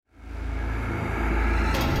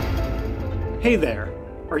Hey there.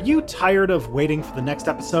 Are you tired of waiting for the next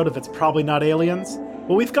episode of It's Probably Not Aliens?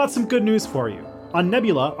 Well, we've got some good news for you. On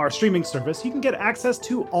Nebula, our streaming service, you can get access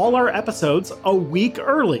to all our episodes a week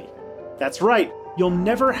early. That's right, you'll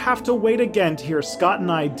never have to wait again to hear Scott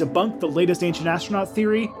and I debunk the latest ancient astronaut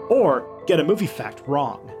theory or get a movie fact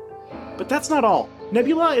wrong. But that's not all.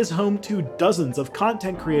 Nebula is home to dozens of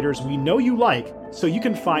content creators we know you like, so you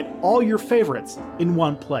can find all your favorites in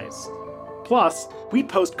one place. Plus, we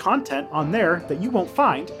post content on there that you won't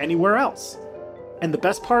find anywhere else. And the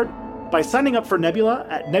best part? By signing up for Nebula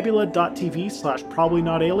at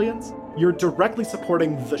nebula.tv/probablyNotAliens, you're directly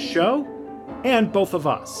supporting the show and both of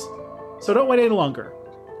us. So don't wait any longer.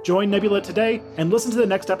 Join Nebula today and listen to the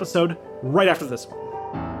next episode right after this one.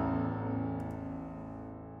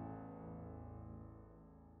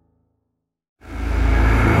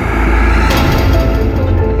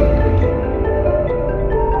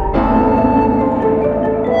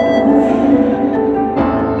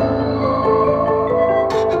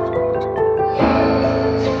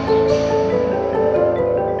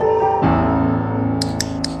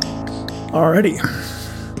 Alrighty.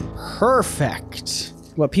 Perfect.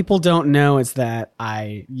 What people don't know is that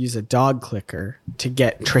I use a dog clicker to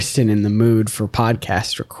get Tristan in the mood for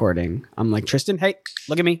podcast recording. I'm like, Tristan, hey,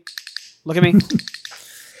 look at me. Look at me.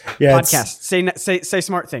 Yeah, podcast. Say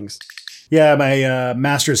smart things. Yeah, my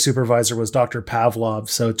master's supervisor was Dr. Pavlov,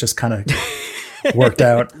 so it just kind of worked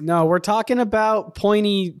out. No, we're talking about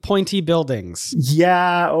pointy buildings.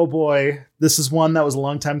 Yeah, oh boy. This is one that was a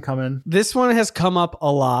long time coming. This one has come up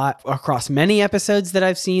a lot across many episodes that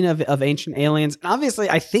I've seen of Ancient Aliens. And obviously,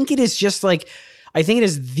 I think it is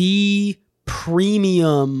the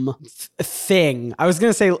premium thing. I was going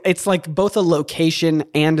to say it's like both a location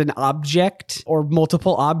and an object or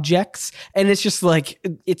multiple objects. And it's just like,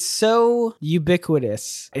 it's so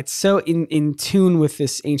ubiquitous. It's so in tune with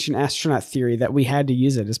this ancient astronaut theory that we had to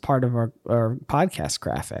use it as part of our podcast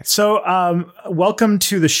graphic. So, welcome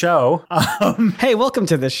to the show. Hey, welcome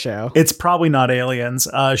to this show. It's Probably Not Aliens,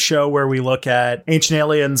 a show where we look at ancient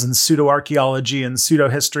aliens and pseudo-archaeology and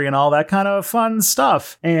pseudo-history and all that kind of fun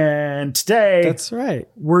stuff. And today, that's right,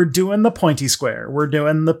 we're doing the pointy square. We're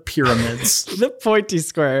doing the pyramids. The pointy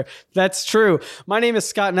square. That's true. My name is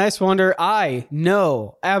Scott Nicewander. I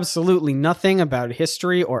know absolutely nothing about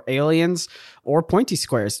history or aliens or pointy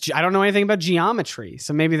squares. I don't know anything about geometry,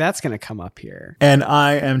 so maybe that's going to come up here. And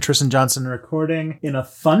I am Tristan Johnson, recording in a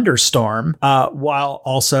thunderstorm, while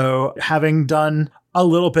also having done a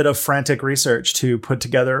little bit of frantic research to put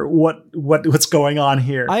together what's going on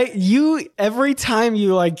here. Every time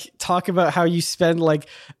you like talk about how you spend like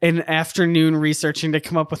an afternoon researching to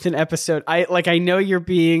come up with an episode, I know you're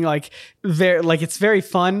being like very, like, it's very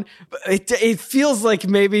fun, but it feels like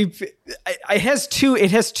maybe it has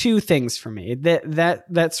two things for me.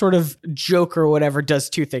 That sort of joke or whatever does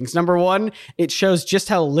two things. Number one, it shows just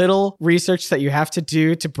how little research that you have to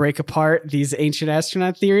do to break apart these ancient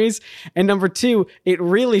astronaut theories. And number two, it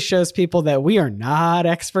really shows people that we are not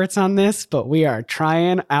experts on this, but we are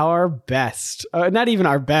trying our best. Not even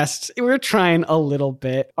our best. We're trying a little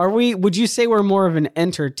bit. Would you say we're more of an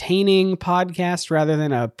entertaining podcast rather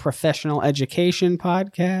than a professional education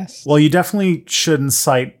podcast? Well, you definitely shouldn't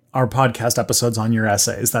cite our podcast episodes on your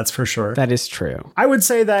essays. That's for sure. That is true. I would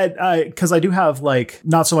say that because I do have like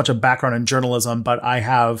not so much a background in journalism, but I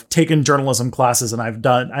have taken journalism classes and I've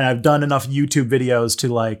done enough YouTube videos to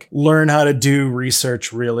like learn how to do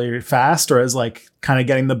research really fast, or as like kind of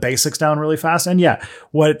getting the basics down really fast. And yeah,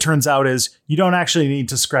 what it turns out is you don't actually need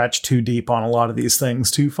to scratch too deep on a lot of these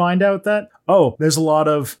things to find out that, oh, there's a lot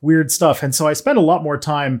of weird stuff. And so I spend a lot more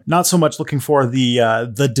time not so much looking for the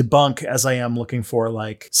debunk as I am looking for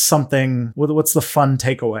like something. What's the fun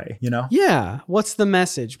takeaway, you know? Yeah. What's the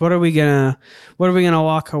message? What are we gonna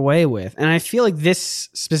walk away with? And I feel like this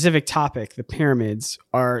specific topic, the pyramids,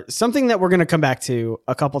 are something that we're gonna come back to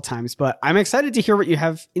a couple times, but I'm excited to hear what you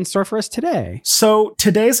have in store for us today. So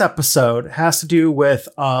today's episode has to do with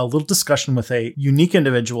a little discussion with a unique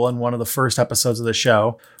individual in one of the first episodes of the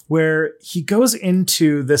show, where he goes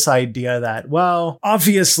into this idea that, well,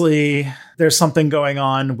 obviously there's something going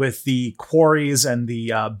on with the quarries and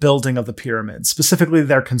the building of the pyramids, specifically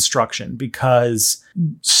their construction, because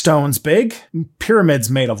stone's big, pyramids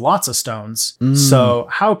made of lots of stones. So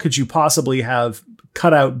how could you possibly have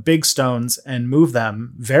cut out big stones and move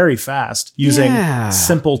them very fast using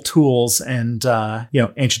simple tools and,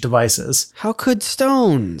 ancient devices? How could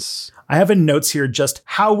stones? I have in notes here just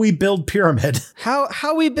how we build pyramid.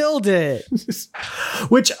 How we build it.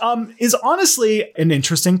 Which is honestly an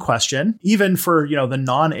interesting question, even for, the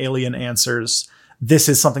non-alien answers this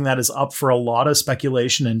is something that is up for a lot of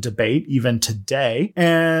speculation and debate even today.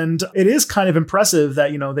 And it is kind of impressive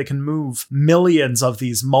that, they can move millions of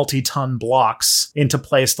these multi-ton blocks into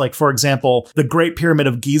place. Like, for example, the Great Pyramid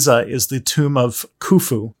of Giza is the tomb of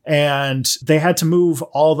Khufu, and they had to move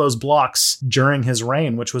all those blocks during his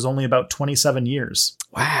reign, which was only about 27 years.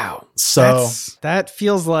 Wow. So that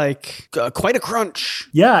feels like quite a crunch.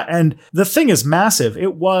 Yeah. And the thing is massive.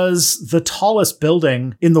 It was the tallest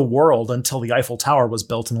building in the world until the Eiffel Tower was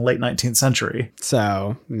built in the late 19th century.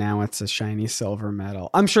 So now it's a shiny silver medal.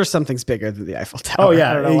 I'm sure something's bigger than the Eiffel Tower. Oh,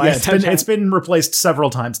 yeah. It's been replaced several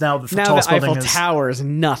times. Now the tallest the Eiffel building Tower is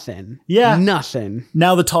nothing. Yeah. Nothing.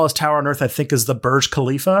 Now the tallest tower on Earth, I think, is the Burj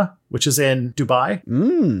Khalifa, which is in Dubai.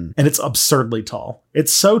 And it's absurdly tall.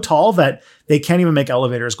 It's so tall that they can't even make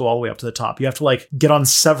elevators go all the way up to the top. You have to get on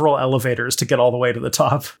several elevators to get all the way to the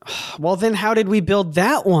top. Well, then how did we build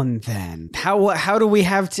that one then? How do we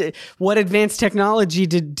have to, what advanced technology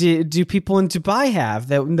do people in Dubai have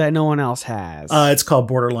that no one else has? It's called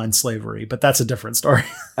borderline slavery, but that's a different story.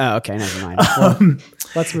 Oh, okay. Never mind. Well,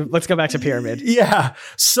 let's go back to pyramid. Yeah.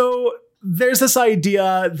 So there's this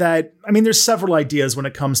idea that, there's several ideas when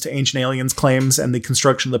it comes to ancient aliens claims and the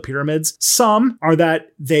construction of the pyramids. Some are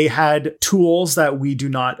that they had tools that we do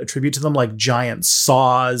not attribute to them, like giant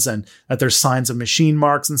saws, and that there's signs of machine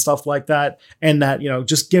marks and stuff like that. And that,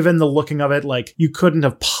 just given the looking of it, you couldn't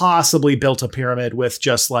have possibly built a pyramid with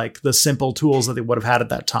just the simple tools that they would have had at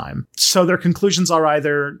that time. So their conclusions are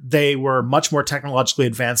either they were much more technologically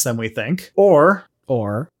advanced than we think, or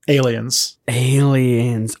aliens,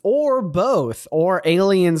 or both, or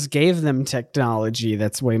aliens gave them technology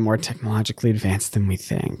that's way more technologically advanced than we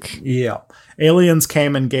think. Yeah. Aliens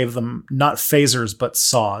came and gave them not phasers, but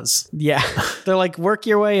saws. Yeah. They're like, work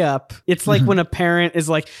your way up. It's like when a parent is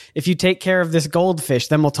like, if you take care of this goldfish,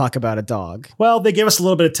 then we'll talk about a dog. Well, they gave us a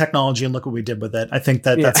little bit of technology and look what we did with it. I think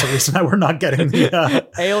that's the reason why we're not getting the...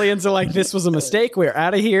 Aliens are like, this was a mistake. We're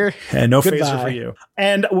out of here. And no phaser for you.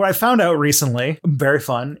 And what I found out recently, very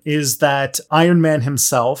fun, is that Iron Man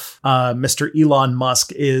himself, Mr. Elon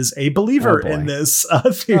Musk, is a believer in this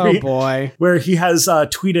theory. Oh boy. Where he has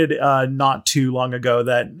tweeted not too long ago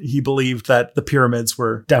that he believed that the pyramids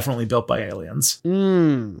were definitely built by aliens.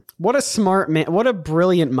 What a smart man. What a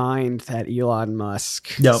brilliant mind that Elon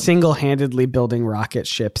Musk. Yep. Single-handedly building rocket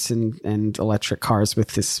ships and electric cars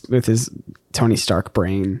with his Tony Stark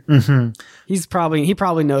brain. He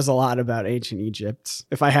probably knows a lot about ancient Egypt,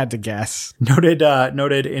 if I had to guess.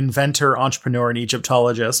 Noted inventor, entrepreneur, and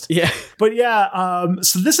Egyptologist. Yeah. But yeah,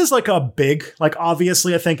 so this is a big,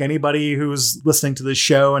 obviously I think anybody who's listening to this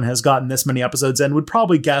show and has gotten this many episodes in would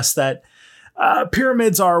probably guess that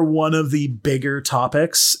pyramids are one of the bigger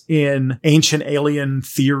topics in ancient alien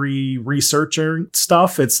theory researcher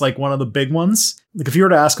stuff. It's one of the big ones. If you were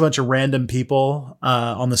to ask a bunch of random people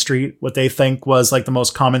on the street what they think was the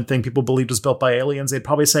most common thing people believed was built by aliens, they'd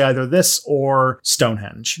probably say either this or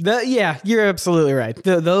Stonehenge. Yeah, you're absolutely right.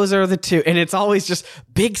 Those are the two. And it's always just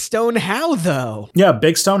Big Stone how, though? Yeah,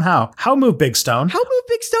 Big Stone how? How move Big Stone? How move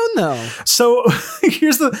Big Stone, though? So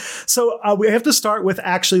we have to start with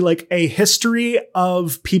actually a history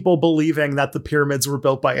of people believing that the pyramids were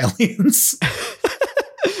built by aliens.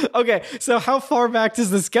 Okay, so how far back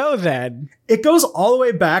does this go then? It goes all the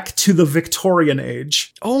way back to the Victorian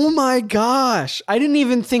age. Oh my gosh. I didn't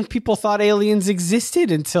even think people thought aliens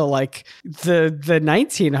existed until the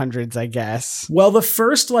 1900s, I guess. Well, the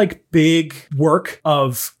first big work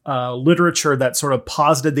of literature that sort of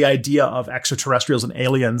posited the idea of extraterrestrials and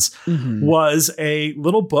aliens was a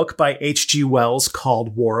little book by H.G. Wells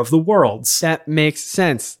called War of the Worlds. That makes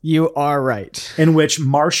sense. You are right. In which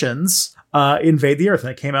Martians invade the Earth.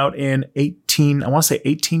 And it came out in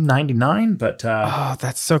 1899, but... oh,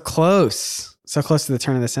 that's so close. So close to the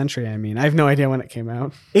turn of the century, I mean. I have no idea when it came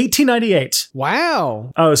out. 1898.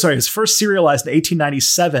 Wow. Oh, sorry. It was first serialized in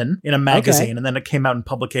 1897 in a magazine, and then it came out in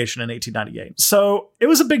publication in 1898. So it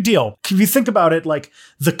was a big deal. If you think about it,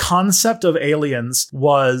 the concept of aliens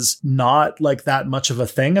was not that much of a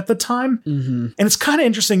thing at the time. And it's kind of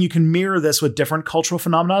interesting. You can mirror this with different cultural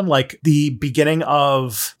phenomenon, like the beginning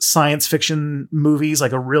of science fiction movies,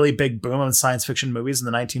 a really big boom of science fiction movies in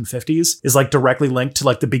the 1950s is directly linked to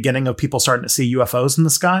the beginning of people starting to see UFOs in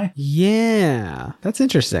the sky. Yeah, that's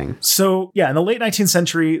interesting. So yeah, in the late 19th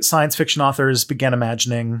century, science fiction authors began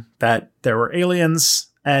imagining that there were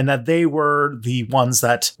aliens and that they were the ones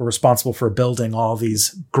that were responsible for building all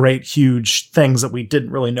these great, huge things that we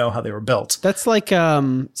didn't really know how they were built. That's like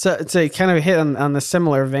so to kind of hit on the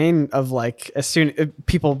similar vein of like as soon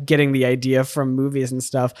people getting the idea from movies and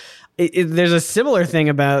stuff. There's a similar thing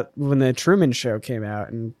about when the Truman Show came out,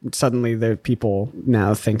 and suddenly the people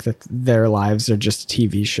now think that their lives are just a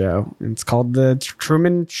TV show. And it's called the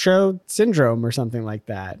Truman Show syndrome or something like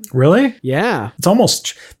that. Really? Yeah. It's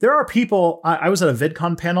almost, there are people, I was at a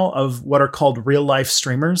VidCon panel of what are called real life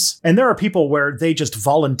streamers. And there are people where they just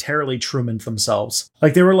voluntarily Trumaned themselves.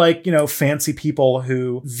 Like they were like, fancy people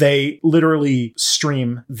who they literally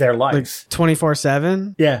stream their life. Like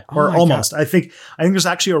 24/7? Yeah. Oh Or my almost. God. I think there's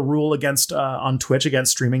actually a rule against on Twitch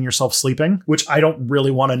against streaming yourself sleeping, which I don't really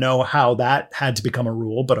want to know how that had to become a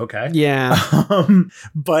rule, but okay. Yeah.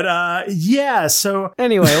 Yeah. So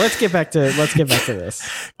anyway, let's get back to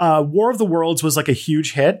this. War of the Worlds was like a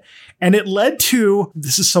huge hit, and it led to,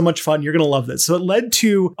 this is so much fun, you're gonna love this. So it led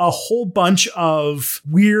to a whole bunch of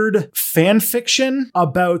weird fan fiction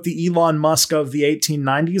about the Elon Musk of the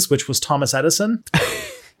 1890s, which was Thomas Edison.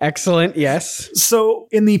 Excellent. Yes. So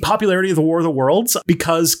in the popularity of the War of the Worlds,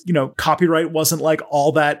 because, copyright wasn't like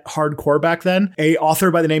all that hardcore back then, a author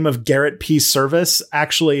by the name of Garrett P. Serviss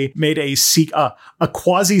actually made a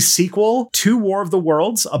quasi sequel to War of the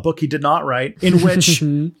Worlds, a book he did not write, in which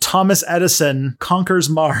Thomas Edison conquers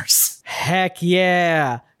Mars. Heck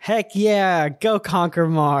yeah. Heck yeah, go conquer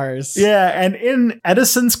Mars. Yeah, and in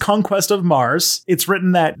Edison's conquest of Mars, it's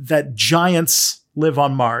written that giants live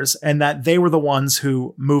on Mars, and that they were the ones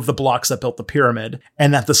who moved the blocks that built the pyramid,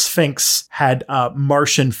 and that the Sphinx had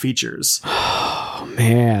Martian features. Oh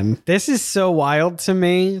man, this is so wild to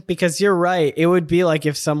me, because you're right. It would be like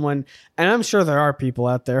if someone, and I'm sure there are people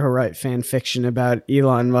out there who write fan fiction about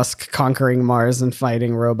Elon Musk conquering Mars and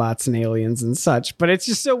fighting robots and aliens and such, but it's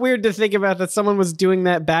just so weird to think about that someone was doing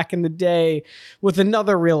that back in the day with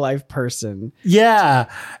another real life person.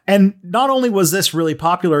 Yeah, and not only was this really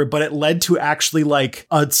popular, but it led to actually like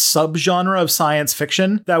a subgenre of science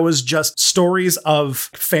fiction that was just stories of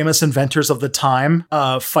famous inventors of the time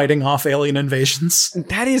fighting off alien invasions.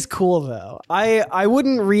 That is cool though. I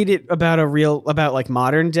wouldn't read it about like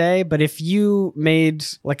modern day, but if you made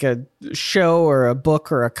like a show or a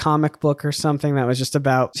book or a comic book or something that was just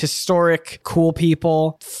about historic cool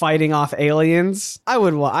people fighting off aliens, I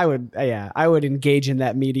would engage in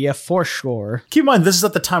that media for sure. Keep in mind, this is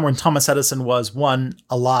at the time when Thomas Edison was, one,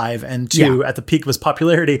 alive, and two, at the peak of his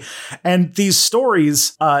popularity. And these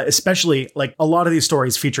stories, especially like a lot of these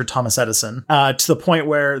stories featured Thomas Edison, to the point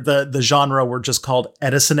where the genre were just called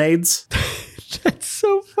Edisonades. That's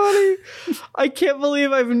so funny. I can't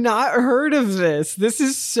believe I've not heard of this. This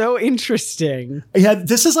is so interesting. Yeah,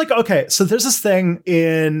 this is like, okay, so there's this thing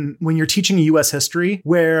when you're teaching US history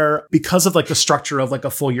where, because of like the structure of like a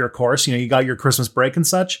full year course, you got your Christmas break and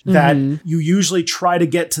such, that you usually try to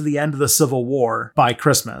get to the end of the Civil War by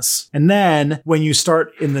Christmas. And then when you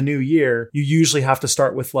start in the new year, you usually have to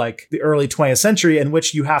start with like the early 20th century, in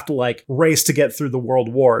which you have to like race to get through the world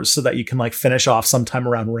wars so that you can like finish off sometime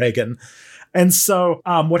around Reagan. And so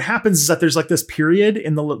what happens is that there's like this period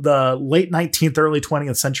in the late 19th, early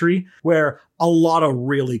 20th century where a lot of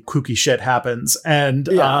really kooky shit happens, and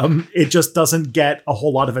it just doesn't get a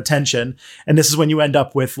whole lot of attention. And this is when you end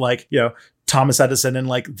up with like, Thomas Edison and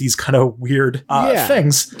like these kind of weird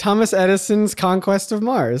things. Thomas Edison's conquest of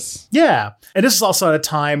Mars. Yeah. And this is also at a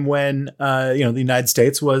time when, the United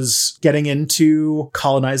States was getting into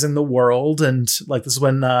colonizing the world. And like, this is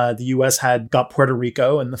when the US got Puerto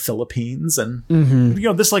Rico and the Philippines. And,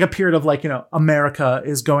 this is like a period of like, America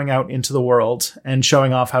is going out into the world and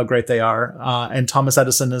showing off how great they are. And Thomas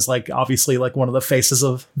Edison is like, obviously like one of the faces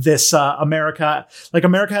of this America. Like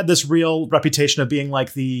America had this real reputation of being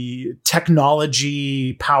like the technology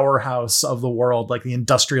powerhouse of the world, like the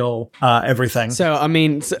industrial everything. So, I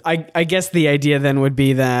mean, I guess the idea then would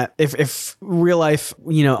be that if real life,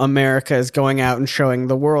 America is going out and showing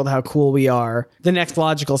the world how cool we are, the next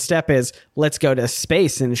logical step is let's go to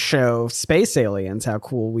space and show space aliens how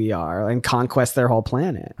cool we are and conquest their whole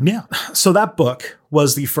planet. Yeah. So that book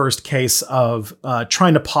was the first case of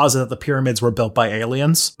trying to posit that the pyramids were built by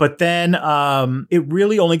aliens. But then it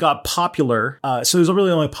really only got popular. So it was really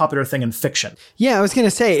only a popular thing in fiction. Yeah, I was going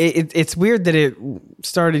to say, it's weird that it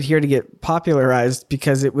started here to get popularized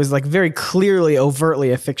because it was like very clearly,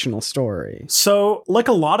 overtly a fictional story. So like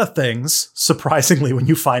a lot of things, surprisingly, when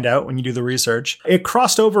you find out, when you do the research, it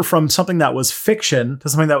crossed over from something that was fiction to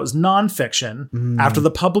something that was nonfiction after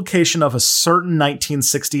the publication of a certain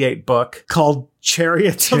 1968 book called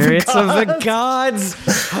Chariots of the Gods.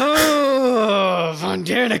 Oh, Von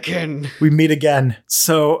Daniken. We meet again.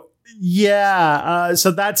 So Yeah.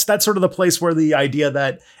 So that's sort of the place where the idea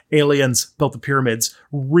that aliens built the pyramids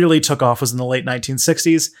really took off was in the late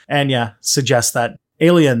 1960s. And yeah, suggests that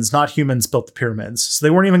aliens, not humans, built the pyramids. So they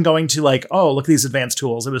weren't even going to like, oh, look at these advanced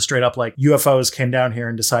tools. It was straight up like UFOs came down here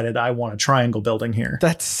and decided, I want a triangle building here.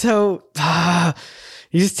 That's so...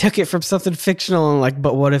 you just took it from something fictional and like,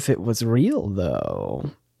 but what if it was real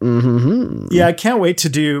though? Mm-hmm. Yeah, I can't wait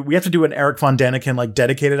we have to do an Eric Von Daniken like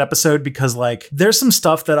dedicated episode, because like there's some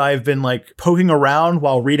stuff that I've been like poking around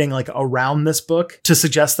while reading like around this book to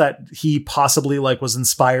suggest that he possibly like was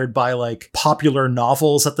inspired by like popular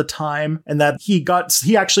novels at the time, and that he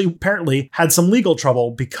actually apparently had some legal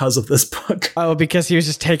trouble because of this book. Oh, because he was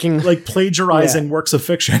just taking like plagiarizing works of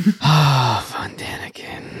fiction. Ah, Von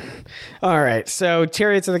Daniken. All right. So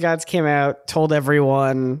Chariots of the Gods came out, told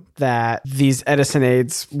everyone that these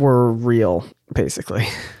Edisonades were real, basically.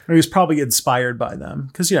 He was probably inspired by them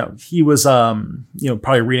because, he was,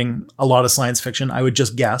 probably reading a lot of science fiction, I would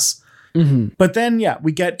just guess. Mm-hmm. But then,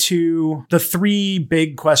 we get to the three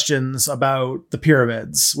big questions about the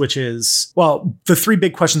pyramids, which is, the three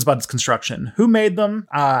big questions about its construction. Who made them?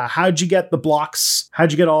 How'd you get the blocks?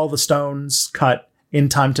 How'd you get all the stones cut in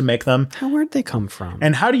time to make them? Where'd they come from?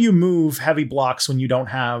 And how do you move heavy blocks when you don't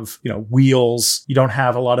have, wheels, you don't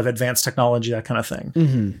have a lot of advanced technology, that kind of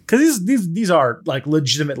thing? Because these are like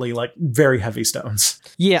legitimately like very heavy stones.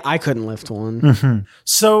 Yeah, I couldn't lift one. Mm-hmm.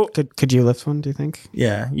 So could you lift one, do you think?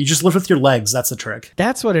 Yeah, you just lift with your legs. That's the trick.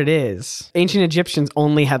 That's what it is. Ancient Egyptians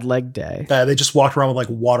only had leg day. They just walked around with like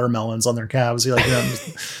watermelons on their calves. You're like,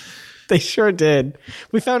 They sure did.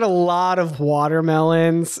 We found a lot of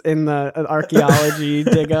watermelons in the archaeology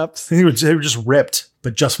dig-ups. They were just ripped,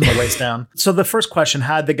 but just from the waist down. So the first question,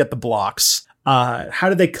 how'd they get the blocks? How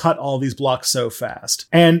did they cut all these blocks so fast?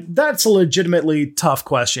 And that's a legitimately tough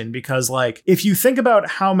question, because like, if you think about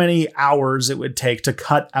how many hours it would take to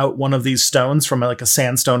cut out one of these stones from like a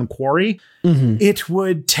sandstone quarry, it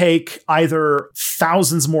would take either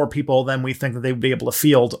thousands more people than we think that they would be able to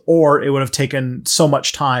field, or it would have taken so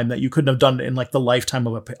much time that you couldn't have done it in like the lifetime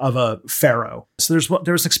of a pharaoh. So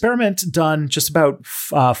there was an experiment done just about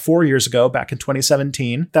 4 years ago, back in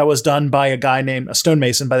 2017, that was done by a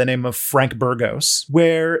stonemason by the name of Frank Burgos,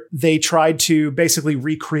 where they tried to basically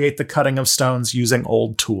recreate the cutting of stones using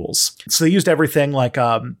old tools. So they used everything like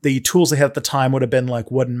the tools they had at the time would have been like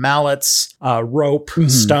wooden mallets, rope,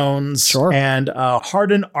 stones, and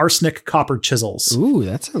hardened arsenic copper chisels. Ooh,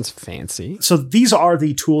 that sounds fancy. So these are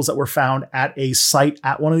the tools that were found at a site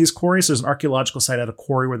at one of these quarries. There's an archaeological site at a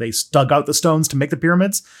quarry where they dug out the stones to make the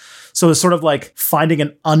pyramids. So it's sort of like finding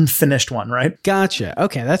an unfinished one, right? Gotcha.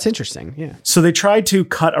 Okay, that's interesting. Yeah. So they tried to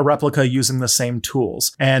cut a replica using the same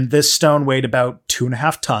tools. And this stone weighed about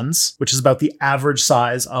 2.5 tons, which is about the average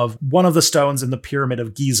size of one of the stones in the Pyramid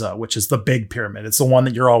of Giza, which is the big pyramid. It's the one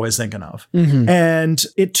that you're always thinking of. And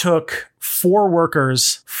it took 4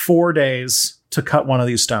 workers 4 days to cut one of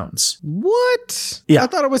these stones. What? Yeah. I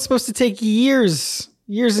thought it was supposed to take years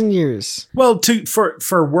and years. Well,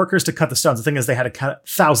 for workers to cut the stones, the thing is they had to cut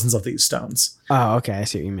thousands of these stones. Oh, okay. I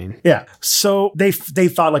see what you mean. Yeah. So they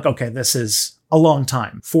thought like, okay, this is a long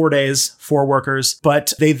time, 4 days, 4 workers.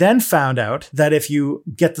 But they then found out that if you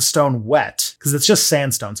get the stone wet, because it's just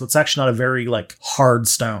sandstone, so it's actually not a very like hard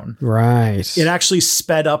stone. Right. It actually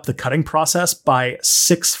sped up the cutting process by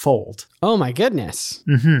 6-fold. Oh my goodness.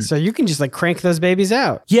 So you can just like crank those babies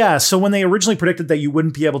out. Yeah. So when they originally predicted that you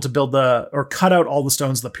wouldn't be able to build or cut out all the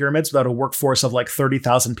stones of the pyramids without a workforce of like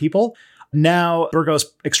 30,000 people, now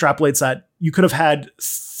Burgos extrapolates that you could have had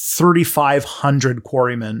 3,500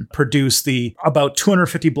 quarrymen produce the about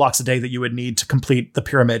 250 blocks a day that you would need to complete the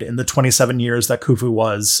pyramid in the 27 years that Khufu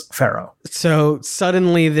was pharaoh. So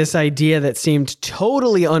suddenly this idea that seemed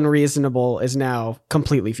totally unreasonable is now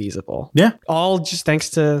completely feasible. Yeah. All just thanks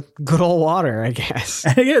to good old water, I guess.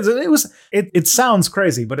 It sounds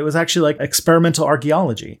crazy, but it was actually like experimental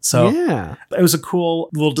archaeology. So yeah, it was a cool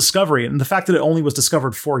little discovery. And the fact that it only was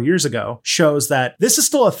discovered 4 years ago shows that this is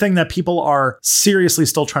still a thing that people are seriously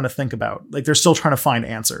still trying to think about. Like they're still trying to find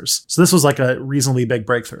answers. So this was like a reasonably big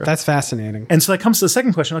breakthrough. That's fascinating. And so that comes to the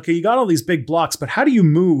second question. Okay, you got all these big blocks, but how do you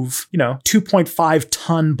move, 2.5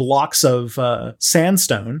 ton blocks of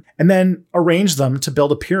sandstone and then arrange them to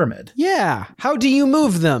build a pyramid? Yeah. How do you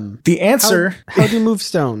move them? The answer... How do you move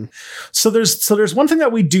stone? So there's one thing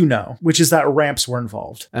that we do know, which is that ramps were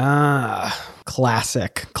involved.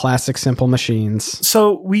 Classic Simple Machines.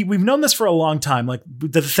 So we've known this for a long time. Like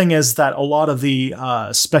the thing is that a lot of the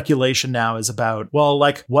speculation now is about, well,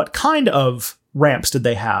 like what kind of ramps did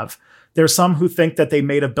they have? There's some who think that they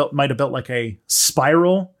might have built like a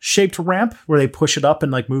spiral shaped ramp where they push it up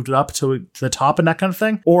and like moved it up to the top and that kind of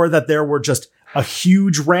thing, or that there were just a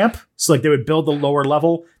huge ramp. So like they would build the lower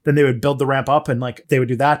level, then they would build the ramp up, and like they would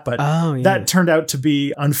do that. But that turned out to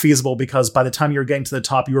be unfeasible because by the time you were getting to the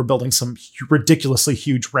top, you were building some ridiculously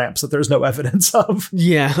huge ramps that there's no evidence of.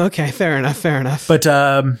 Yeah. Okay. Fair enough. But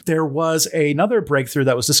there was another breakthrough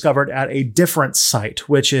that was discovered at a different site,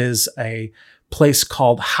 which is a place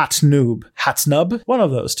called Hatnub, one of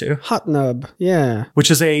those two. Hatnub, yeah. Which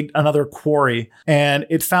is another quarry. And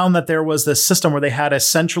it found that there was this system where they had a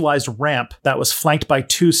centralized ramp that was flanked by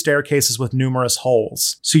 2 staircases with numerous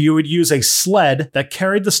holes. So you would use a sled that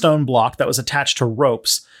carried the stone block that was attached to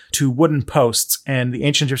ropes to wooden posts. And the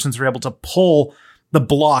ancient Egyptians were able to pull the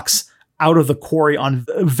blocks out of the quarry on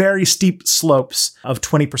very steep slopes of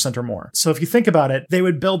 20% or more. So if you think about it, they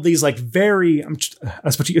would build these like I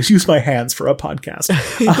was about to use my hands for a podcast.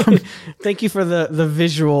 Thank you for the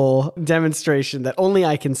visual demonstration that only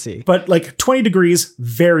I can see. But like 20 degrees,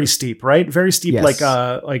 very steep, right? Very steep, yes.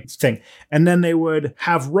 like thing. And then they would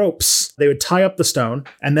have ropes. They would tie up the stone,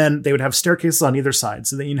 and then they would have staircases on either side.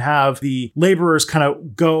 So then you'd have the laborers kind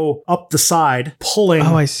of go up the side, pulling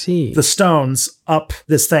the stones up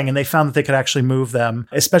this thing. And they found that they could actually move them,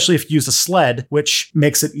 especially if you use a sled, which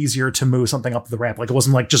makes it easier to move something up the ramp. Like it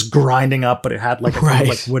wasn't like just grinding up, but it had like a kind of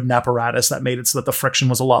like wooden apparatus that made it so that the friction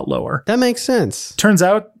was a lot lower. That makes sense. Turns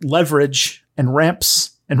out leverage and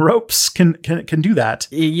ramps and ropes can do that.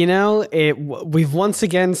 You know, we've once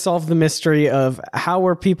again solved the mystery of how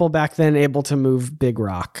were people back then able to move big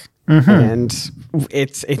rock. Mm-hmm. And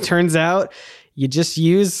it turns out you just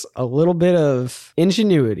use a little bit of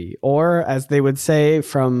ingenuity, or as they would say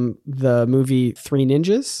from the movie Three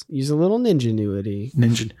Ninjas, use a little ningenuity.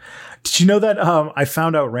 Did you know that I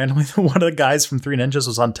found out randomly that one of the guys from Three Ninjas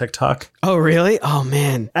was on TikTok? Oh, really? Oh,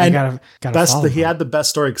 man. And I gotta follow him. He had the best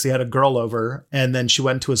story because he had a girl over, and then she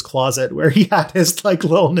went to his closet where he had his like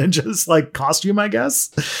little ninjas like costume, I guess.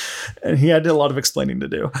 And he had a lot of explaining to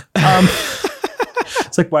do.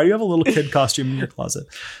 It's like, why do you have a little kid costume in your closet?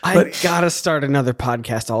 I gotta start another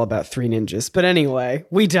podcast all about Three Ninjas. But anyway,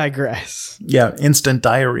 we digress. Yeah, instant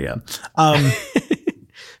diarrhea.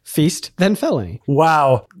 Feast, then felony.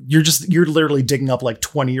 Wow. You're literally digging up like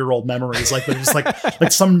 20-year-old memories. Like there's like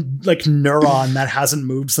some like neuron that hasn't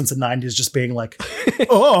moved since the 90s just being like,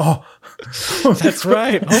 oh. That's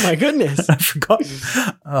right. Oh my goodness. I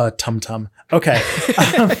forgot. Tum-tum. Okay.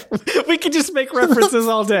 We could just make references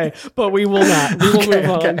all day, but we will not. We will move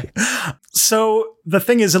on. Okay. So the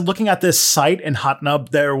thing is, looking at this site in Hatnub,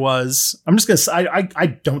 there was, I'm just going to say, I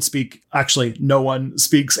don't speak, actually, no one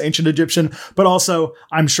speaks ancient Egyptian, but also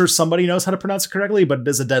I'm sure somebody knows how to pronounce it correctly, but it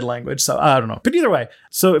is a dead language. So I don't know. But either way,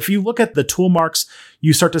 so if you look at the tool marks,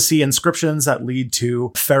 you start to see inscriptions that lead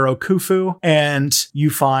to Pharaoh Khufu, and you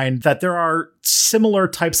find that there are similar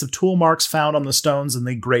types of tool marks found on the stones in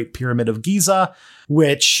the Great Pyramid of Giza,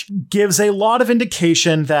 which gives a lot of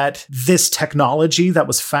indication that this technology that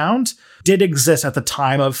was found did exist at the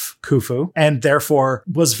time of Khufu, and therefore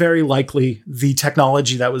was very likely the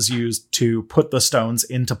technology that was used to put the stones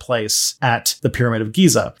into place at the Pyramid of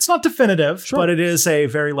Giza. It's not definitive, but it is a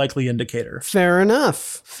very likely indicator. Fair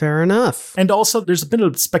enough. And also, there's a bit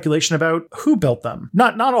of speculation about who built them.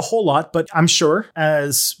 Not a whole lot, but I'm sure,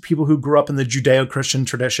 as people who grew up in the Judeo-Christian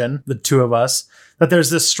tradition, the two of us, that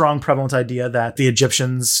there's this strong prevalent idea that the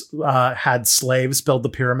Egyptians had slaves build the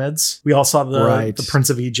pyramids. We all saw the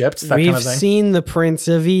Prince of Egypt, that kind of thing. We've seen the Prince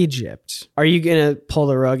of Egypt. Are you going to pull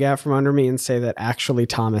the rug out from under me and say that actually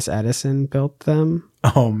Thomas Edison built them?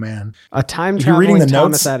 Oh, man. A time traveling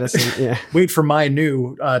Thomas notes? Edison. Yeah. Wait for my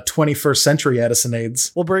new 21st century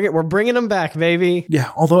Edisonades. We're bringing them back, baby.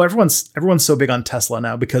 Yeah. Although everyone's so big on Tesla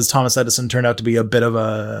now because Thomas Edison turned out to be a bit of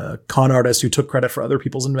a con artist who took credit for other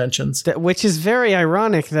people's inventions. Which is very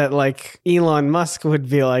ironic that like Elon Musk would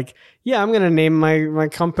be like, yeah, I'm going to name my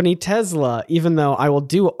company Tesla, even though I will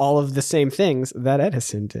do all of the same things that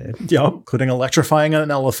Edison did. Yeah, including electrifying an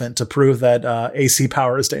elephant to prove that AC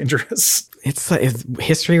power is dangerous.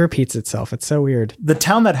 History repeats itself. It's so weird. The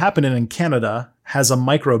town that happened in Canada has a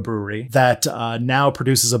microbrewery that now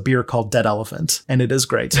produces a beer called Dead Elephant, and it is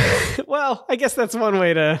great. Well, I guess that's one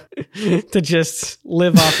way to just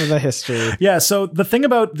live off of the history. Yeah, so the thing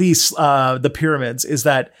about the pyramids is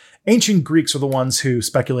that ancient Greeks were the ones who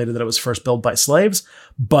speculated that it was first built by slaves,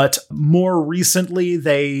 but more recently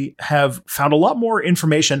they have found a lot more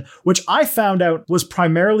information, which I found out was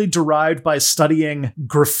primarily derived by studying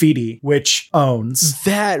graffiti, which owns.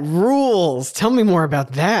 That rules. Tell me more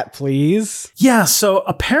about that, please. Yeah, Yeah, so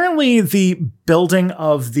apparently the building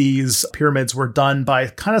of these pyramids were done by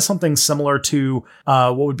kind of something similar to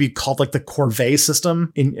what would be called like the corvée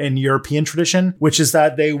system in European tradition, which is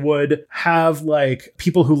that they would have like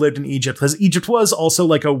people who lived in Egypt, because Egypt was also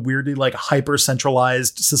like a weirdly like hyper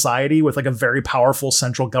centralized society with like a very powerful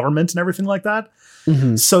central government and everything like that.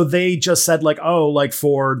 Mm-hmm. So they just said like, oh, like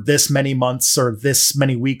for this many months or this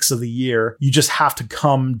many weeks of the year, you just have to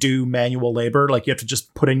come do manual labor. Like you have to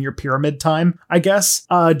just put in your pyramid time, I guess,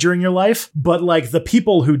 during your life. But like the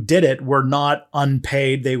people who did it were not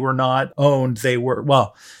unpaid. They were not owned. They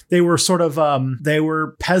were sort of, they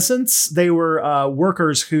were peasants. They were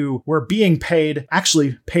workers who were being paid,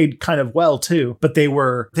 actually paid kind of well too, but they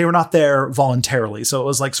were not there voluntarily. So it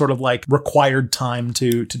was like sort of like required time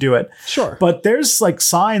to do it. Sure. But there's like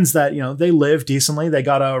signs that, you know, they live decently. They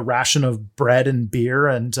got a ration of bread and beer.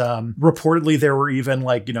 And reportedly there were even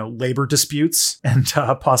like, you know, labor disputes and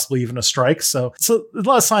possibly even a strike. So a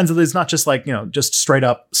lot of signs that it's not just like, you know, just straight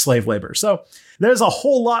up slave labor. So there's a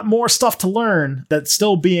whole lot more stuff to learn that's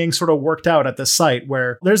still being sort of worked out at this site,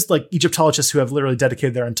 where there's like Egyptologists who have literally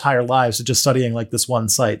dedicated their entire lives to just studying like this one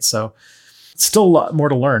site. So still a lot more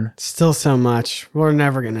to learn. Still so much. We're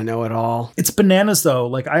never going to know it all. It's bananas though.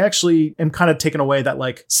 Like I actually am kind of taken away that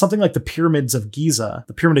like something like the pyramids of Giza,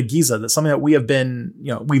 the Pyramid of Giza, that's something that we have been,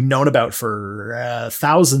 you know, we've known about for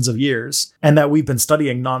thousands of years, and that we've been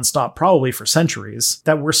studying nonstop probably for centuries,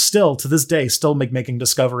 that we're still to this day still making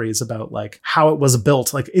discoveries about like how it was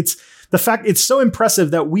built. Like it's so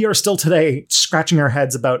impressive that we are still today scratching our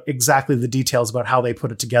heads about exactly the details about how they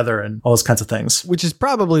put it together and all those kinds of things. Which is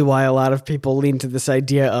probably why a lot of people lean to this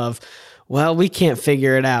idea of, well, we can't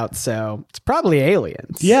figure it out, so it's probably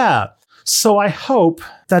aliens. Yeah. So I hope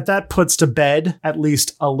that puts to bed at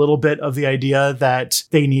least a little bit of the idea that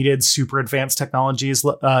they needed super advanced technologies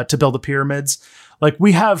to build the pyramids. Like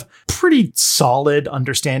we have pretty solid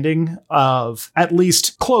understanding of at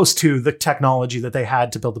least close to the technology that they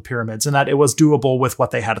had to build the pyramids, and that it was doable with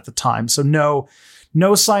what they had at the time. So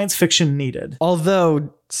no science fiction needed.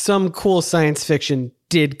 Although some cool science fiction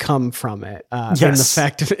did come from it yes.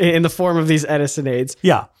 in the form of these Edisonades.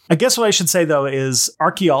 Yeah. I guess what I should say, though, is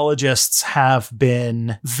archaeologists have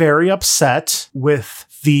been very upset with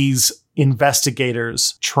these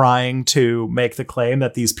investigators trying to make the claim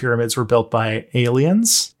that these pyramids were built by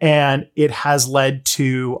aliens. And it has led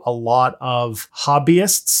to a lot of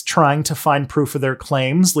hobbyists trying to find proof of their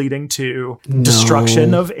claims, leading to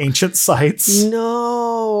destruction of ancient sites.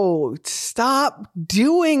 No, stop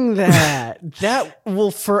doing that. That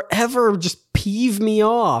will forever just peeve me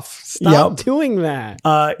off. Stop doing that.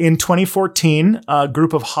 In 2014, a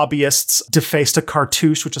group of hobbyists defaced a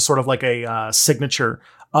cartouche, which is sort of like a signature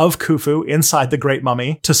of Khufu inside the Great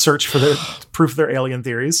Mummy, to search for the proof of their alien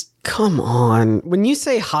theories. Come on. When you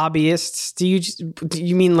say hobbyists, do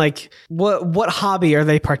you mean like what hobby are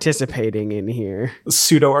they participating in here?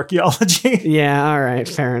 Pseudo-archaeology. Yeah, all right,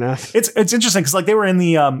 fair enough. It's interesting because like they were in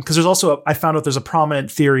the because there's also I found out there's a prominent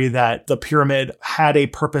theory that the pyramid had a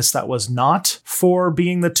purpose that was not for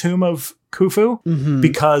being the tomb of Khufu,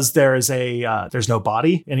 because there's no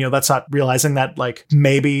body, and you know that's not realizing that like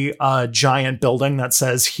maybe a giant building that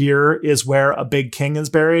says here is where a big king is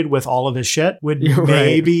buried with all of his shit would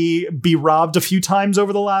maybe be robbed a few times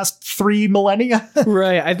over the last 3 millennia.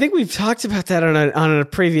 Right. I think we've talked about that on a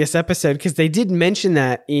previous episode, because they did mention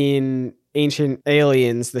that in Ancient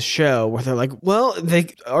Aliens, the show, where they're like, well,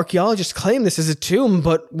 archaeologists claim this is a tomb,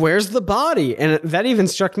 but where's the body? And that even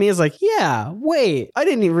struck me as like, yeah, wait, I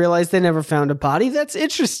didn't even realize they never found a body. That's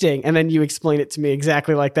interesting. And then you explain it to me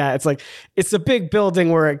exactly like that. It's like, it's a big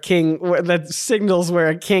building that signals where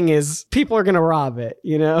a king is. People are going to rob it,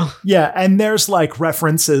 you know? Yeah. And there's like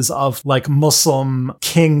references of like Muslim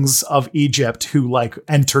kings of Egypt who like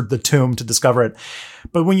entered the tomb to discover it.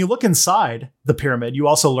 But when you look inside the pyramid, you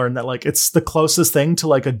also learn that like it's the closest thing to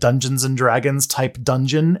like a Dungeons and Dragons type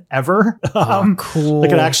dungeon ever. Cool.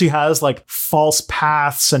 Like it actually has like false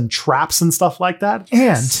paths and traps and stuff like that.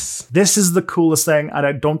 And this is the coolest thing. And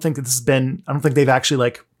I don't think they've actually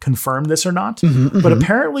like confirmed this or not, but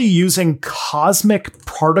apparently using cosmic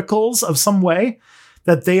particles of some way,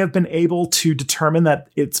 that they have been able to determine that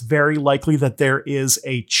it's very likely that there is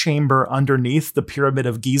a chamber underneath the Pyramid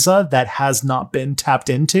of Giza that has not been tapped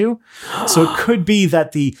into. So it could be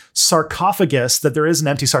that the sarcophagus, that there is an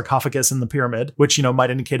empty sarcophagus in the pyramid, which, you know, might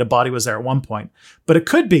indicate a body was there at one point. But it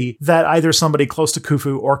could be that either somebody close to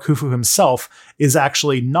Khufu or Khufu himself is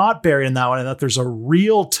actually not buried in that one, and that there's a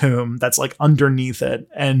real tomb that's like underneath it.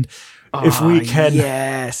 And if we can...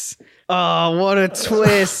 Yes. Oh, what a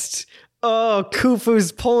twist. Oh,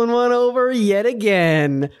 Khufu's pulling one over yet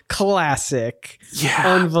again. Classic.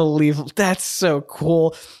 Yeah. Unbelievable. That's so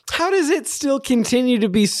cool. How does it still continue to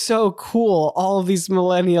be so cool all these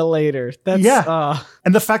millennia later? That's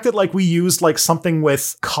And the fact that like we used like something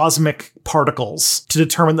with cosmic particles to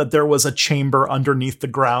determine that there was a chamber underneath the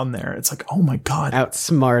ground there. It's like, oh my God.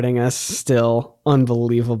 outsmarting us still.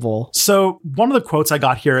 Unbelievable. So one of the quotes I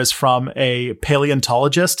got here is from a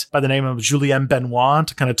paleontologist by the name of Julien Benoit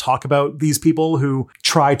to kind of talk about these people who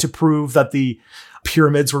try to prove that the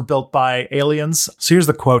pyramids were built by aliens. So here's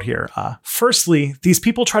the quote here. Firstly, these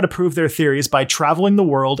people try to prove their theories by traveling the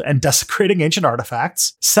world and desecrating ancient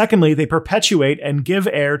artifacts. Secondly, they perpetuate and give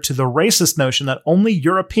air to the racist notion that only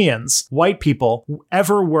Europeans, white people,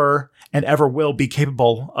 ever were and ever will be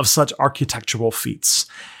capable of such architectural feats.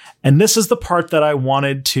 And this is the part that I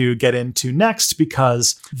wanted to get into next,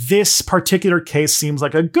 because this particular case seems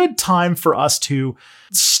like a good time for us to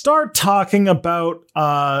start talking about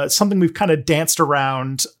something we've kind of danced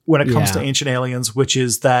around when it comes to Ancient Aliens, which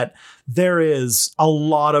is that there is a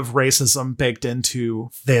lot of racism baked into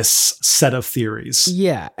this set of theories.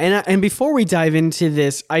 Yeah, and before we dive into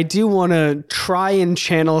this, I do want to try and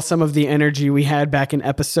channel some of the energy we had back in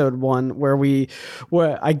episode 1,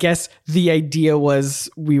 where I guess the idea was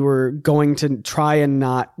we were going to try and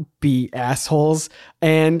not be assholes.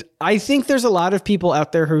 And I think there's a lot of people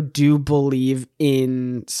out there who do believe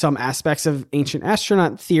in some aspects of ancient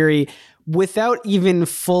astronaut theory without even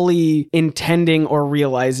fully intending or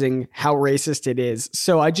realizing how racist it is.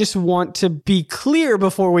 So I just want to be clear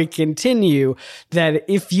before we continue that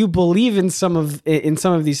if you believe in some of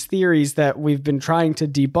these theories that we've been trying to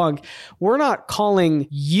debunk, we're not calling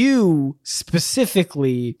you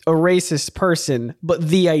specifically a racist person, but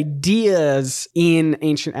the ideas in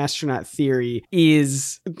ancient astronaut theory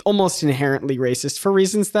is almost inherently racist for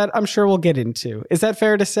reasons that I'm sure we'll get into. Is that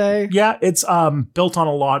fair to say? Yeah, it's built on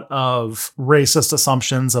a lot of racist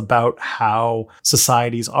assumptions about how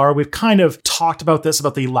societies are. We've kind of talked about this,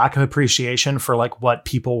 about the lack of appreciation for like what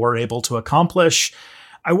people were able to accomplish.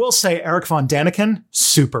 I will say Eric von Daniken,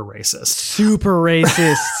 super racist. Super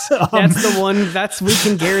racist. That's the one. We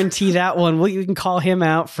can guarantee that one. We can call him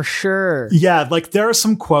out for sure. Yeah, like there are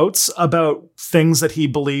some quotes about things that he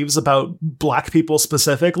believes about Black people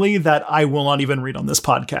specifically that I will not even read on this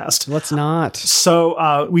podcast. Let's not.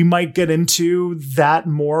 So we might get into that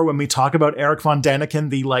more when we talk about Eric von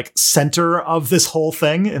Daniken, the like center of this whole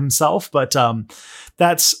thing himself. But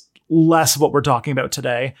that's less of what we're talking about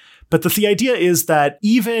today. But the idea is that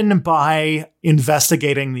even by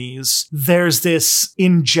investigating these, there's this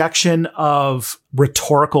injection of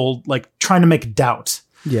rhetorical, like trying to make doubt.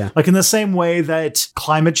 Yeah. Like in the same way that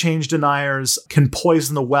climate change deniers can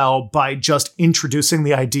poison the well by just introducing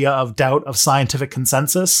the idea of doubt of scientific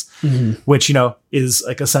consensus, which, you know, is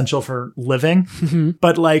like essential for living.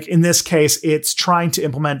 But like in this case, it's trying to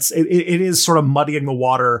implement, it is sort of muddying the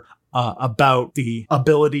water about the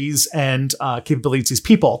abilities and capabilities of these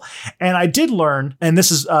people. And I did learn, and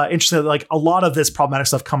this is interesting, like a lot of this problematic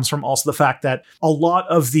stuff comes from also the fact that a lot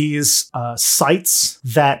of these sites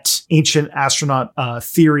that ancient astronaut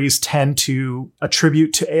theories tend to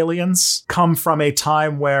attribute to aliens come from a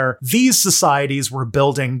time where these societies were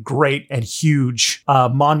building great and huge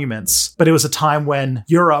monuments. But it was a time when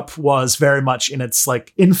Europe was very much in its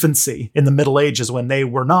like infancy in the Middle Ages, when they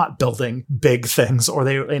were not building big things, or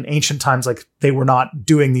they in ancient times, like they were not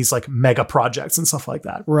doing these like mega projects and stuff like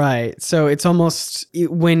that. Right. So it's almost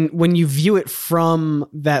when you view it from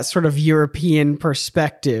that sort of European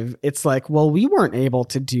perspective, it's like, well, we weren't able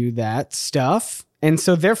to do that stuff. And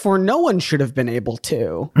so therefore no one should have been able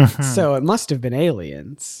to. So it must have been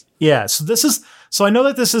aliens. Yeah. So I know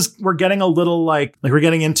that we're getting a little like we're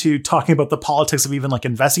getting into talking about the politics of even like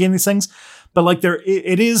investigating these things. But like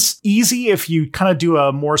it is easy if you kind of do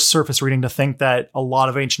a more surface reading to think that a lot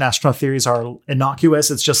of ancient astronaut theories are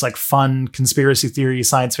innocuous. It's just like fun conspiracy theory,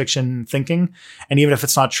 science fiction thinking. And even if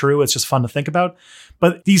it's not true, it's just fun to think about.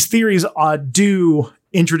 But these theories do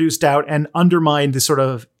introduce doubt and undermine the sort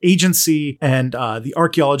of agency and the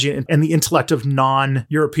archaeology and the intellect of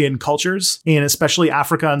non-European cultures, in especially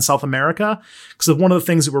Africa and South America. Because one of the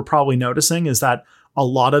things that we're probably noticing is that a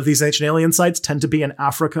lot of these ancient alien sites tend to be in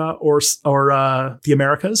Africa or the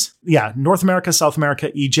Americas. Yeah, North America, South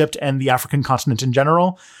America, Egypt, and the African continent in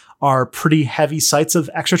general are pretty heavy sites of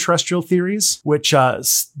extraterrestrial theories, which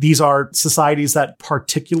these are societies that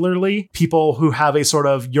particularly people who have a sort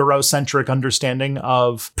of Eurocentric understanding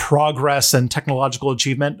of progress and technological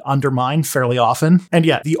achievement undermine fairly often. And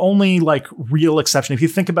yeah, the only like real exception, if you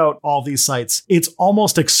think about all these sites, it's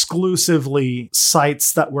almost exclusively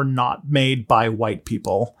sites that were not made by white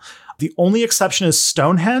people. The only exception is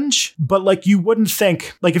Stonehenge, but like you wouldn't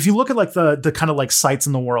think, like if you look at like the kind of like sites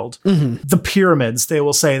in the world, the pyramids, they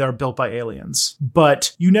will say they're built by aliens,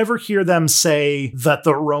 but you never hear them say that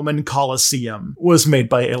the Roman Colosseum was made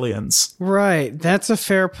by aliens. Right. That's a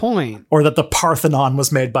fair point. Or that the Parthenon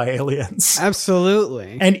was made by aliens.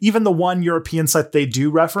 Absolutely. And even the one European site they do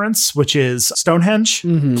reference, which is Stonehenge,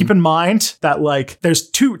 keep in mind that like there's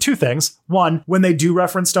two things. One, when they do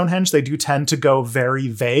reference Stonehenge, they do tend to go very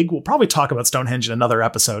vague. We'll probably talk about Stonehenge in another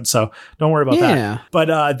episode, so don't worry about that.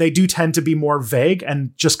 But they do tend to be more vague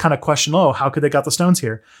and just kind of question, oh, how could they got the stones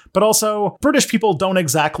here? But also, British people don't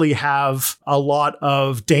exactly have a lot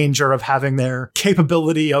of danger of having their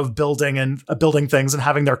capability of building things and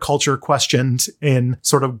having their culture questioned in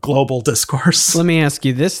sort of global discourse. Let me ask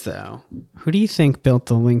you this, though. Who do you think built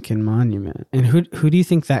the Lincoln Monument? And who do you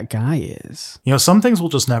think that guy is? You know, some things we'll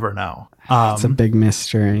just never know. It's a big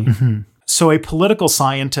mystery. So a political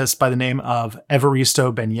scientist by the name of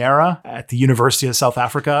Evaristo Banheira at the University of South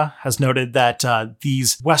Africa has noted that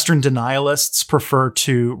these Western denialists prefer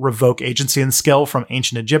to revoke agency and skill from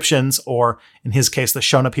ancient Egyptians, or in his case, the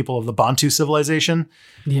Shona people of the Bantu civilization,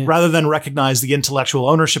 rather than recognize the intellectual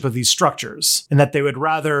ownership of these structures, and that they would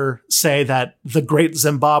rather say that the Great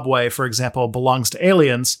Zimbabwe, for example, belongs to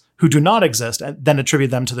aliens who do not exist, and then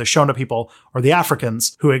attribute them to the Shona people or the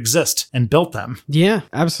Africans who exist and built them. Yeah,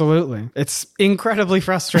 absolutely. It's incredibly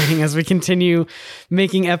frustrating as we continue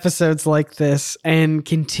making episodes like this and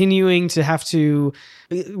continuing to have to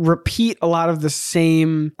repeat a lot of the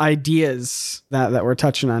same ideas that we're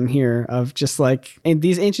touching on here of just like, and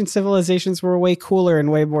these ancient civilizations were way cooler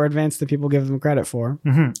and way more advanced than people give them credit for.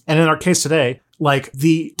 And in our case today, like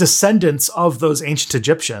the descendants of those ancient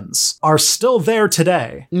Egyptians are still there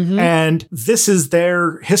today. And this is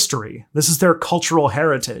their history. This is their cultural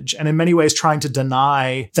heritage. And in many ways, trying to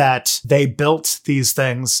deny that they built these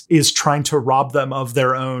things is trying to rob them of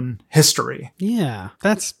their own history. Yeah,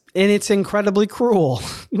 and it's incredibly cruel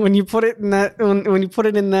when you put it in that when you put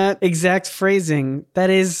it in that exact phrasing. That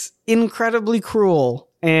is incredibly cruel,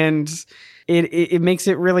 and it makes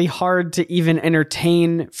it really hard to even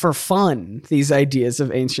entertain for fun these ideas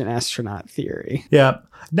of ancient astronaut theory. Yeah.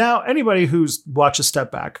 Now, anybody who's watched A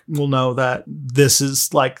Step Back will know that this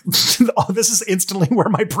is like, this is instantly where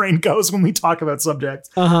my brain goes when we talk about subjects.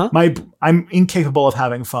 I'm incapable of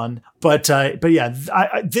having fun. But yeah,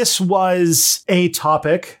 this was a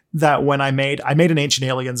topic that when I made an Ancient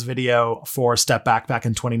Aliens video for Step Back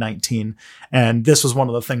in 2019. And this was one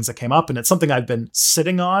of the things that came up. And it's something I've been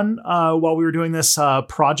sitting on while we were doing this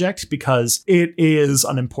project, because it is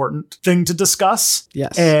an important thing to discuss.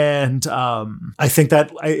 Yes. And I think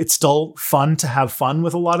that it's still fun to have fun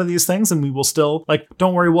with a lot of these things. And we will still, like,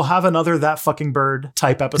 don't worry, we'll have another That Fucking Bird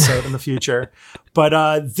type episode in the future.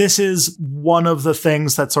 But this is one of the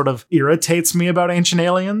things that sort of irritates me about Ancient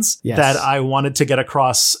Aliens that I wanted to get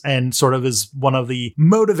across, and sort of is one of the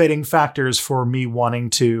motivating factors for me wanting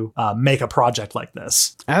to make a project like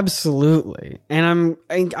this. Absolutely. And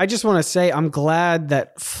I just want to say I'm glad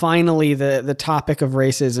that finally the topic of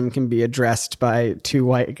racism can be addressed by two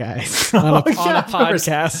white guys on a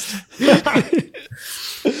podcast.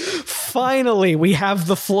 Finally, we have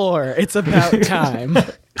the floor. It's about time.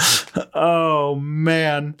 Oh,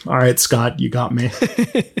 man. All right, Scott, you got me.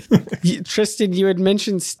 Tristan, you had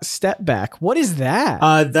mentioned Step Back. What is that?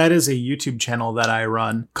 That is a YouTube channel that I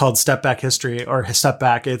run called Step Back History, or Step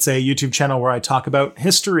Back. It's a YouTube channel where I talk about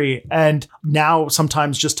history, and now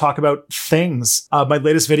sometimes just talk about things. My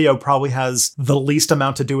latest video probably has the least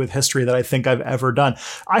amount to do with history that I think I've ever done.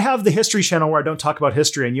 I have the history channel where I don't talk about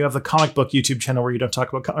history, and you have the comic book YouTube channel where you don't talk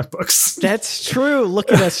about comic books. That's true.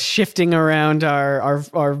 Look at us shifting around our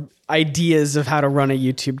ideas of how to run a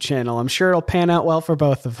YouTube channel. I'm sure it'll pan out well for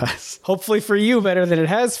both of us. Hopefully for you better than it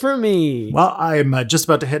has for me. Well, I'm just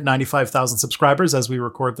about to hit 95,000 subscribers as we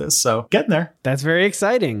record this, so getting there. That's very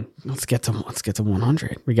exciting. Let's get to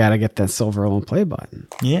 100. We got to get that silver roll and play button.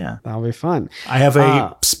 Yeah. That'll be fun. I have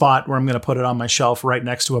a spot where I'm going to put it on my shelf right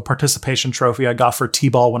next to a participation trophy I got for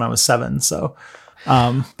T-ball when I was 7, so...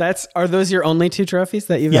 are those your only 2 trophies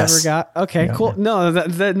that you've ever got? Okay, yeah, cool. No,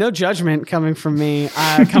 no judgment coming from me,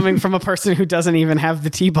 coming from a person who doesn't even have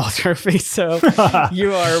the T-ball trophy. So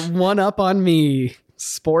you are one up on me,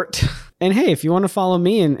 sport. And hey, if you want to follow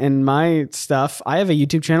me and my stuff, I have a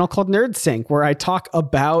YouTube channel called Nerd Sync where I talk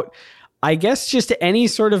about, I guess, just any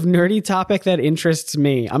sort of nerdy topic that interests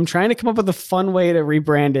me. I'm trying to come up with a fun way to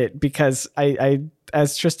rebrand it because I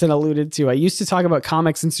as Tristan alluded to, I used to talk about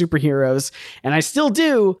comics and superheroes, and I still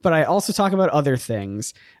do, but I also talk about other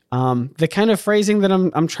things. The kind of phrasing that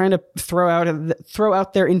I'm trying to throw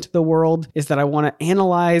out there into the world is that I want to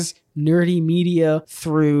analyze nerdy media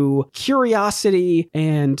through curiosity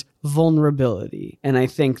and vulnerability. And I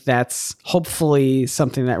think that's hopefully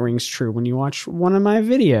something that rings true when you watch one of my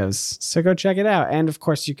videos. So go check it out. And of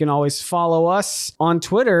course, you can always follow us on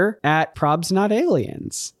Twitter at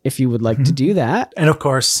ProbsNotAliens if you would like to do that. And of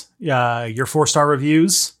course, your 4-star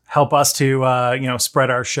reviews help us to, spread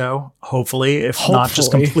our show, hopefully, if not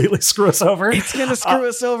just completely screw us over. It's going to screw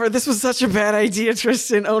us over. This was such a bad idea,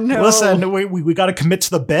 Tristan. Oh, no. Listen, we got to commit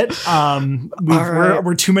to the bit.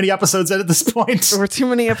 We're too many episodes in at this point. We're too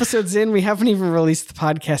many episodes in. We haven't even released the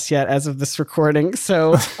podcast yet as of this recording.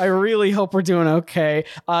 So I really hope we're doing okay.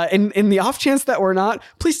 In the off chance that we're not,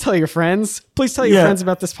 please tell your friends. Please tell your friends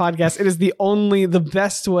about this podcast. It is the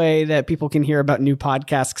best way that people can hear about new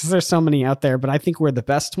podcasts because there's so many out there, but I think we're the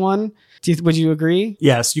best one. Would you agree?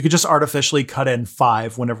 Yes, you could just artificially cut in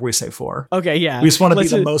 5 whenever we say 4. Okay, yeah. We just want to be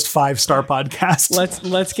the most 5-star podcast.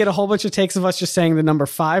 Let's get a whole bunch of takes of us just saying the number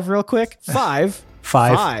 5 real quick. 5.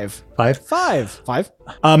 5. 5. 5. 5.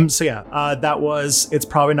 That was It's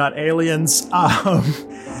Probably Not Aliens.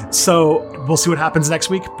 So we'll see what happens next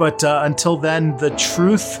week. But until then, the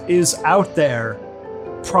truth is out there.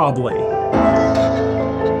 Probably.